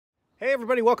Hey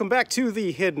everybody, welcome back to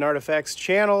the Hidden Artifacts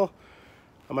channel.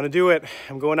 I'm gonna do it.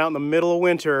 I'm going out in the middle of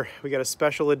winter. We got a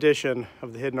special edition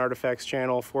of the Hidden Artifacts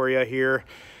channel for you here.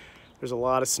 There's a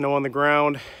lot of snow on the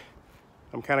ground.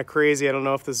 I'm kind of crazy. I don't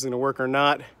know if this is gonna work or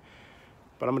not,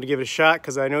 but I'm gonna give it a shot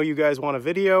because I know you guys want a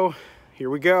video.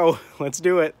 Here we go. Let's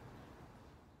do it.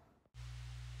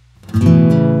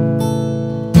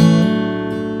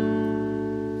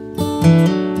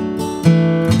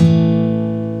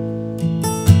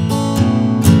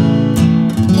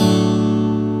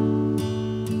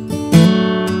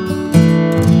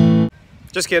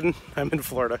 Just kidding, I'm in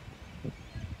Florida.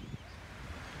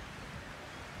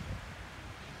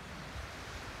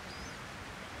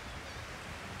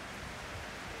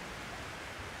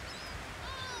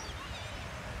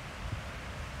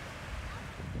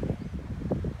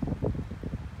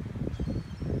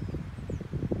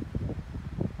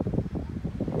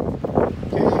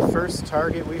 Okay, first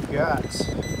target we've got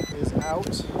is out.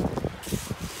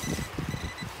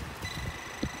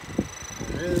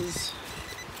 There it is.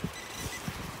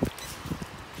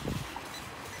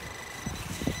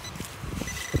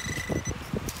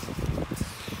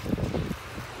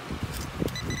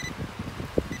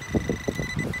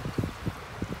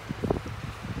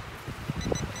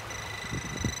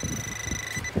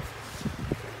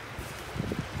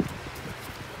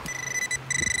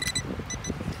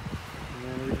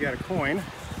 Got a coin.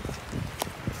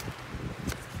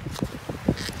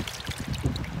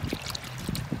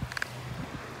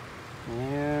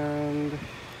 And it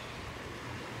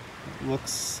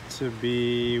looks to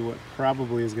be what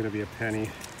probably is going to be a penny.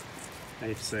 I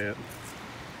hate to say it.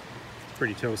 It's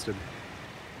pretty toasted.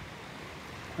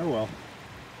 Oh well.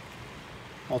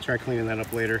 I'll try cleaning that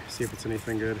up later, see if it's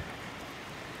anything good.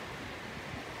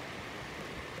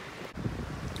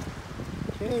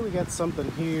 Okay, we got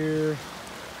something here.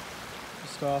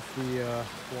 Off the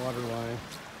water line,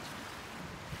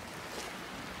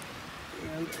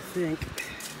 and I think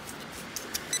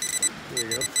there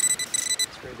we go.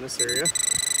 It's right in this area.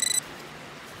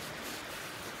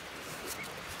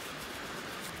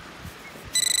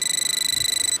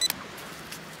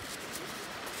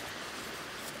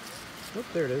 Oh,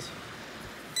 there it is.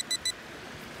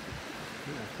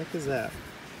 What the heck is that?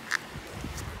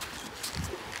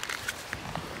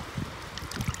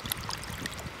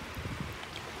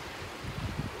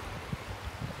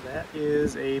 That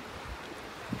is a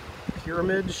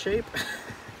pyramid shape.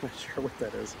 I'm not sure what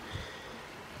that is.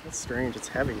 That's strange, it's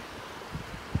heavy.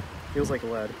 Feels like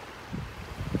lead.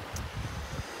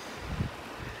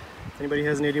 If anybody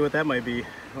has any idea what that might be,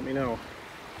 let me know.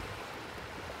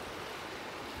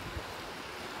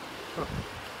 Huh.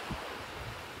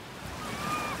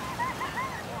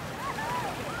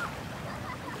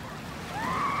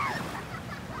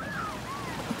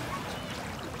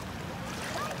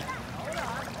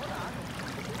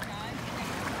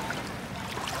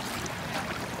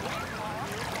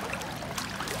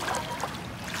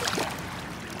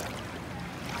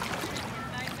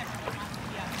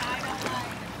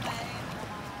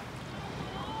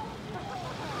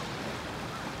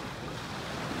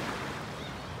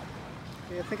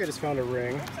 I think I just found a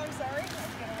ring. Oops, I'm sorry.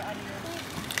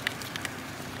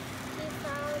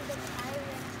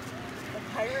 The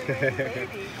pirate ring,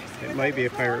 maybe. It might be a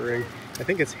pirate ring. I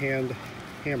think it's hand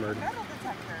hammered. Metal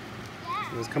detector.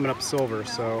 It was coming up silver,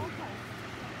 so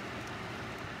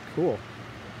cool.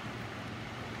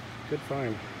 Good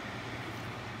find.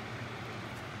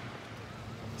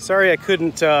 Sorry I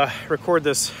couldn't record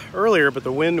this earlier, but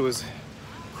the wind was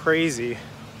crazy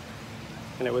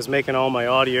and it was making all my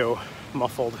audio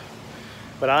muffled.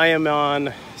 But I am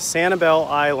on Sanibel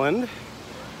Island,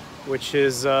 which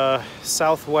is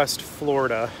southwest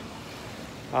Florida.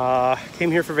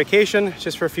 Came here for vacation,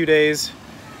 just for a few days,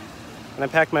 and I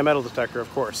packed my metal detector,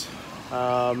 of course.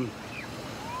 Been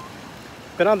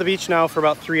on the beach now for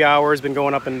about 3 hours, been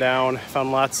going up and down,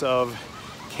 found lots of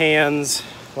cans,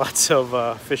 lots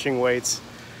of fishing weights,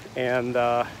 and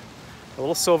a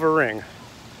little silver ring,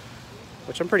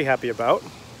 which I'm pretty happy about.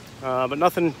 But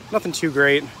nothing too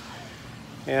great.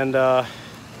 And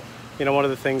you know, one of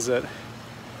the things that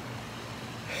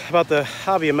about the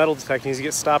hobby of metal detecting is you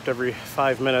get stopped every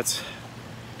 5 minutes.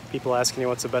 People asking you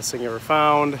what's the best thing you ever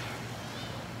found,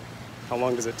 how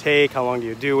long does it take, how long do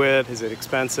you do it, is it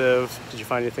expensive, did you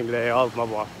find anything today, all blah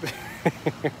blah.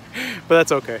 But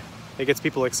that's okay. It gets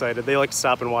people excited. They like to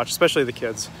stop and watch, especially the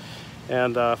kids.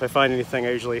 And if I find anything,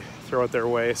 I usually throw it their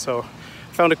way. So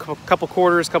found a couple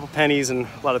quarters, couple pennies, and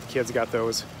a lot of the kids got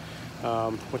those,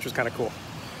 which was kind of cool.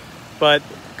 But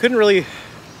couldn't really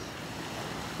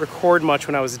record much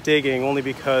when I was digging, only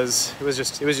because it was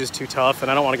just too tough,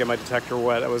 and I don't want to get my detector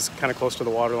wet. I was kind of close to the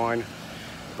water line.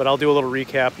 But I'll do a little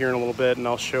recap here in a little bit, and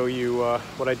I'll show you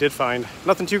what I did find.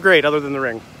 Nothing too great other than the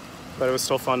ring, but it was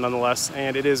still fun nonetheless.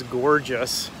 And it is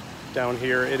gorgeous down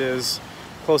here. It is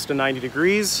close to 90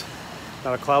 degrees,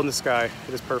 not a cloud in the sky.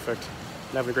 It is perfect.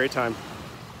 I'm having a great time.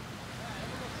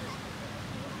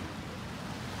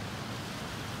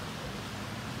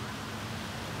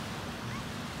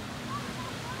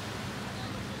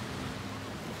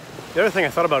 The other thing I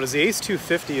thought about is the Ace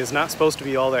 250 is not supposed to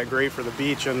be all that great for the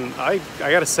beach, and I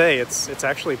gotta say, it's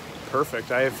actually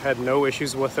perfect. I've had no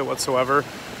issues with it whatsoever,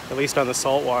 at least on the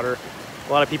salt water.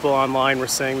 A lot of people online were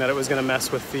saying that it was gonna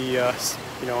mess with the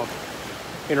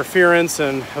interference,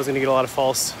 and I was gonna get a lot of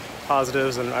false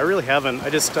positives, and I really haven't. I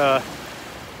just I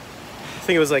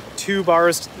think it was like 2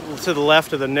 bars to the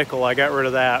left of the nickel. I got rid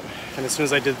of that, and as soon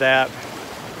as I did that,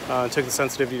 took the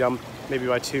sensitivity down maybe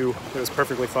by 2. It was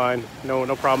perfectly fine.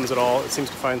 No problems at all. It seems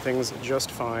to find things just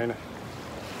fine.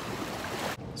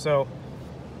 So,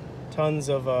 tons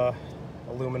of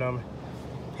aluminum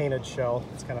painted shell.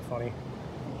 It's kind of funny.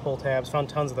 Pull tabs. Found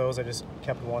tons of those. I just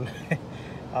kept one.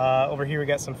 Over here we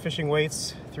got some fishing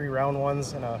weights, 3 round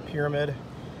ones and a pyramid.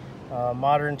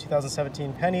 Modern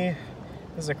 2017 penny.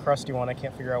 This is a crusty one. I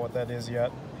can't figure out what that is yet.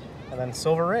 And then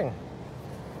silver ring,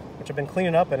 which I've been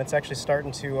cleaning up, and it's actually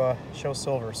starting to show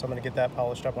silver, so I'm gonna get that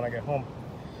polished up when I get home.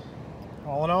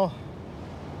 All in all,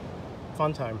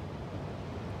 fun time.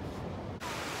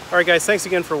 All right guys, thanks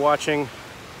again for watching.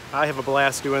 I have a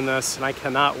blast doing this, and I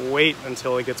cannot wait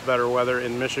until it gets better weather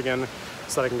in Michigan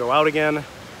so that I can go out again.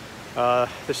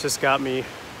 This just got me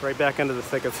right back into the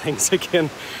thick of things again,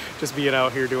 just being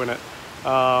out here doing it.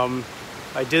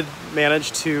 I did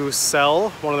manage to sell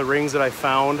one of the rings that I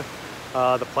found,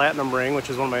 the platinum ring, which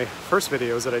is one of my first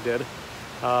videos that I did.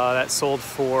 That sold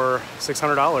for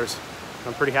 $600.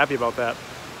 I'm pretty happy about that.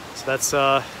 So that's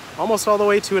almost all the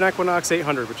way to an Equinox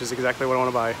 800, which is exactly what I want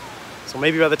to buy. So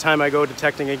maybe by the time I go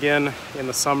detecting again in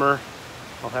the summer,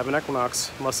 I'll have an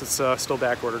Equinox, unless it's still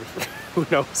back ordered. Who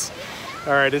knows?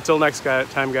 All right, until next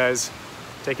time, guys,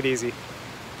 take it easy.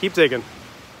 Keep digging.